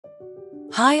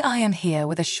Hi, I am here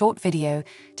with a short video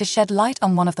to shed light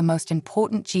on one of the most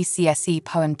important GCSE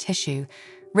poem Tissue,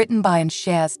 written by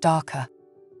Imtiaz Dharker.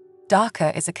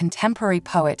 Dharker is a contemporary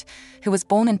poet who was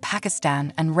born in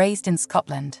Pakistan and raised in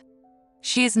Scotland.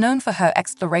 She is known for her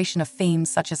exploration of themes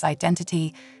such as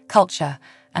identity, culture,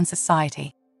 and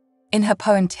society. In her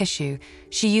poem Tissue,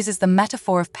 she uses the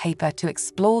metaphor of paper to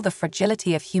explore the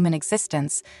fragility of human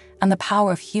existence and the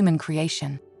power of human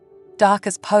creation.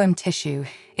 Dharker's poem Tissue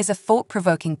is a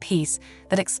thought-provoking piece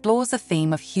that explores the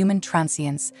theme of human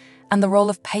transience and the role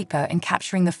of paper in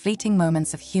capturing the fleeting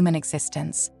moments of human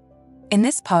existence. In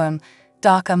this poem,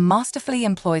 Dharker masterfully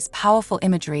employs powerful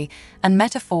imagery and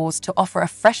metaphors to offer a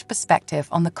fresh perspective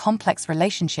on the complex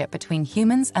relationship between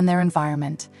humans and their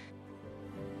environment.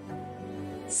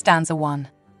 Stanza 1.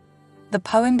 The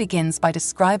poem begins by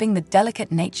describing the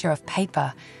delicate nature of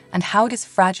paper and how it is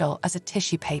fragile as a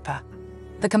tissue paper.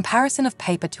 The comparison of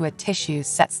paper to a tissue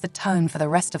sets the tone for the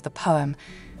rest of the poem,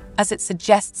 as it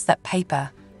suggests that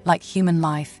paper, like human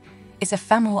life, is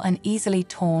ephemeral and easily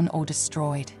torn or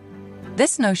destroyed.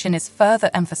 This notion is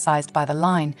further emphasized by the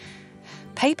line,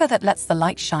 "Paper that lets the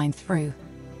light shine through.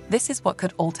 This is what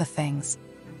could alter things."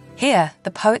 Here, the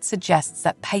poet suggests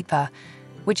that paper,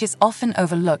 which is often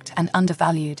overlooked and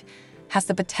undervalued, has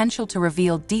the potential to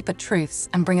reveal deeper truths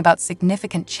and bring about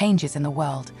significant changes in the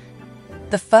world.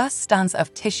 The first stanza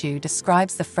of Tissue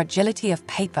describes the fragility of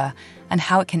paper and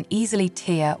how it can easily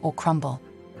tear or crumble.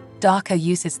 Dharker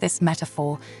uses this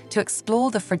metaphor to explore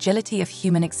the fragility of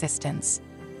human existence.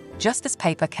 Just as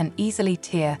paper can easily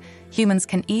tear, humans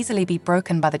can easily be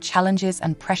broken by the challenges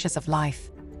and pressures of life.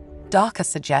 Dharker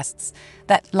suggests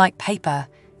that, like paper,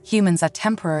 humans are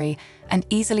temporary and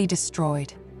easily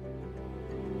destroyed.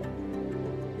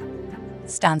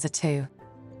 Stanza 2.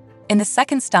 In the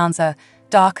second stanza,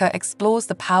 Dharker explores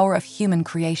the power of human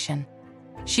creation.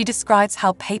 She describes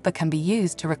how paper can be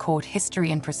used to record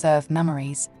history and preserve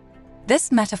memories.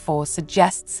 This metaphor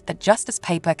suggests that just as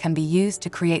paper can be used to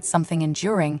create something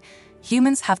enduring,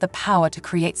 humans have the power to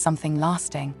create something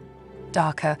lasting.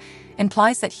 Dharker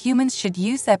implies that humans should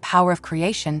use their power of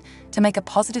creation to make a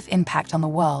positive impact on the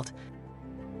world.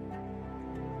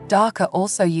 Dharker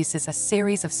also uses a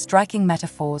series of striking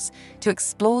metaphors to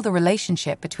explore the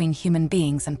relationship between human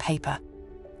beings and paper.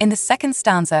 In the second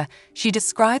stanza, she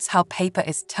describes how paper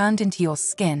is turned into your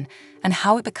skin and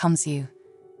how it becomes you.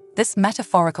 This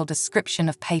metaphorical description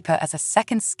of paper as a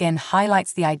second skin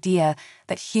highlights the idea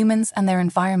that humans and their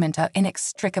environment are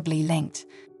inextricably linked.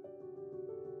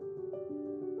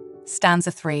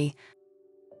 Stanza 3.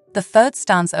 The third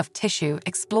stanza of Tissue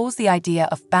explores the idea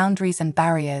of boundaries and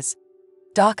barriers.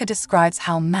 Dharker describes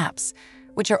how maps,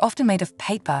 which are often made of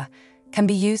paper, can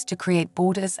be used to create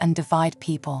borders and divide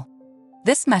people.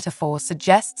 This metaphor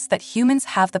suggests that humans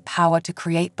have the power to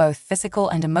create both physical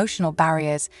and emotional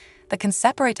barriers that can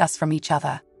separate us from each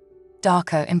other.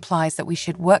 Dharker implies that we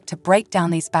should work to break down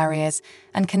these barriers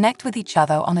and connect with each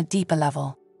other on a deeper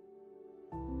level.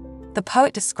 The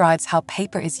poet describes how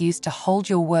paper is used to hold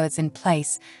your words in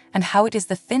place and how it is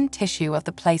the thin tissue of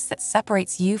the place that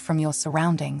separates you from your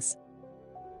surroundings.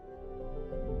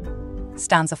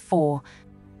 Stanza 4.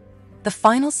 The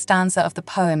final stanza of the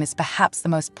poem is perhaps the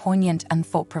most poignant and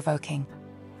thought-provoking.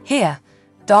 Here,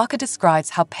 Dharker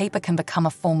describes how paper can become a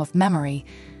form of memory,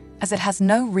 as it has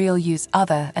no real use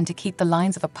other than to keep the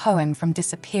lines of a poem from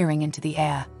disappearing into the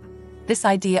air. This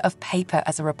idea of paper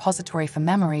as a repository for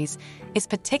memories is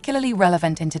particularly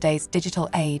relevant in today's digital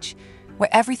age, where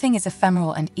everything is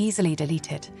ephemeral and easily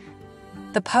deleted.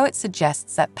 The poet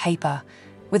suggests that paper,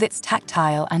 with its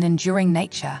tactile and enduring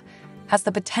nature, has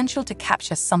the potential to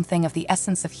capture something of the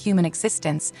essence of human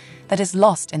existence that is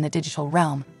lost in the digital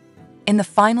realm. In the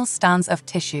final stanza of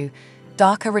Tissue,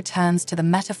 Dharker returns to the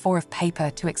metaphor of paper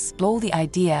to explore the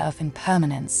idea of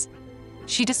impermanence.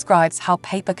 She describes how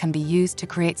paper can be used to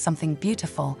create something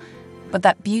beautiful, but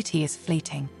that beauty is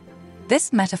fleeting.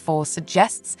 This metaphor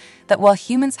suggests that while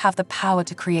humans have the power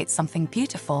to create something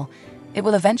beautiful, it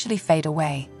will eventually fade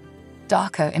away.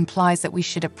 Dharker implies that we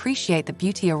should appreciate the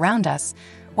beauty around us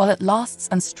while it lasts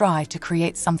and strive to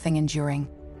create something enduring.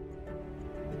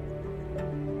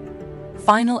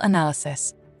 Final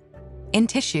analysis. In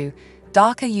Tissue,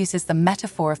 Dharker uses the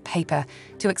metaphor of paper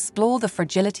to explore the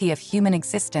fragility of human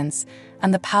existence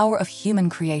and the power of human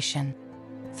creation.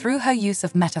 Through her use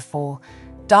of metaphor,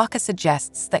 Dharker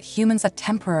suggests that humans are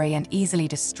temporary and easily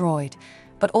destroyed,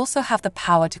 but also have the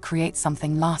power to create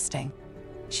something lasting.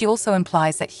 She also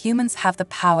implies that humans have the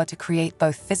power to create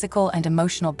both physical and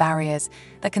emotional barriers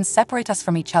that can separate us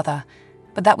from each other,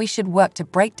 but that we should work to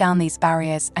break down these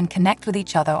barriers and connect with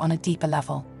each other on a deeper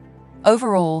level.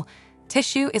 Overall,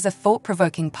 Tissue is a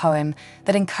thought-provoking poem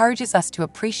that encourages us to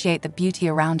appreciate the beauty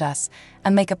around us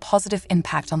and make a positive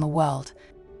impact on the world.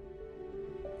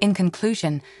 In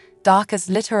conclusion, Dharker's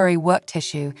literary work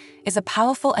Tissue is a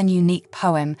powerful and unique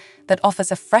poem that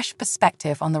offers a fresh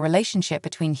perspective on the relationship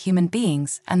between human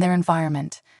beings and their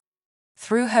environment.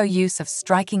 Through her use of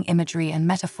striking imagery and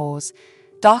metaphors,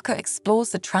 Dharker explores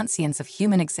the transience of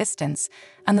human existence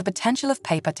and the potential of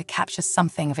paper to capture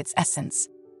something of its essence.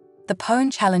 The poem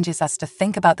challenges us to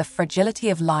think about the fragility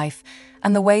of life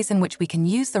and the ways in which we can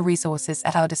use the resources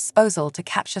at our disposal to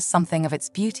capture something of its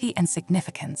beauty and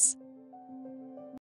significance.